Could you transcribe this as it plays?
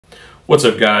What's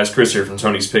up, guys? Chris here from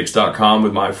Tony'sPicks.com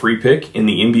with my free pick in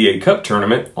the NBA Cup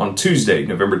tournament on Tuesday,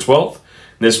 November 12th. In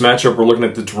this matchup, we're looking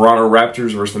at the Toronto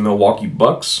Raptors versus the Milwaukee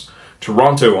Bucks.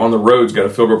 Toronto on the road's got a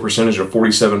field goal percentage of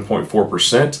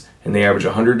 47.4%, and they average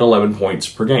 111 points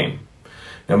per game.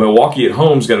 Now, Milwaukee at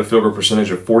home's got a field goal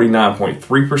percentage of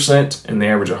 49.3%, and they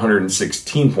average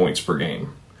 116 points per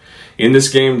game. In this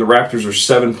game, the Raptors are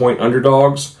 7-point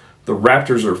underdogs. The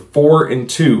Raptors are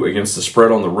 4-2 against the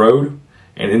spread on the road.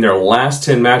 And in their last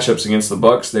 10 matchups against the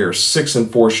Bucks, they are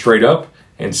 6-4 straight up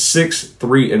and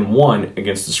 6-3-1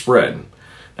 against the spread.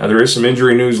 Now, there is some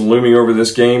injury news looming over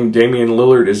this game. Damian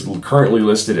Lillard is currently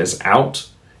listed as out,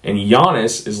 and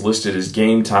Giannis is listed as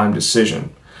game time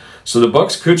decision. So the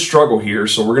Bucks could struggle here,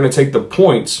 so we're going to take the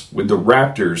points with the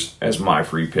Raptors as my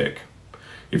free pick.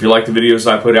 If you like the videos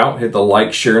I put out, hit the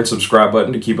like, share, and subscribe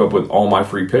button to keep up with all my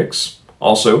free picks.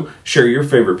 Also, share your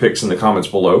favorite picks in the comments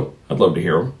below. I'd love to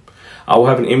hear them. I will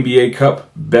have an NBA Cup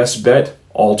best bet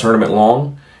all tournament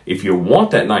long. If you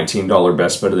want that $19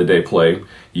 best bet of the day play,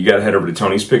 you got to head over to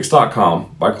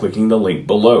Tony'sPicks.com by clicking the link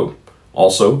below.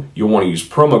 Also, you'll want to use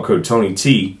promo code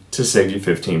TonyT to save you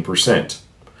 15%.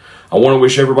 I want to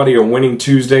wish everybody a winning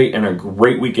Tuesday and a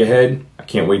great week ahead. I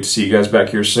can't wait to see you guys back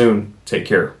here soon. Take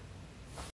care.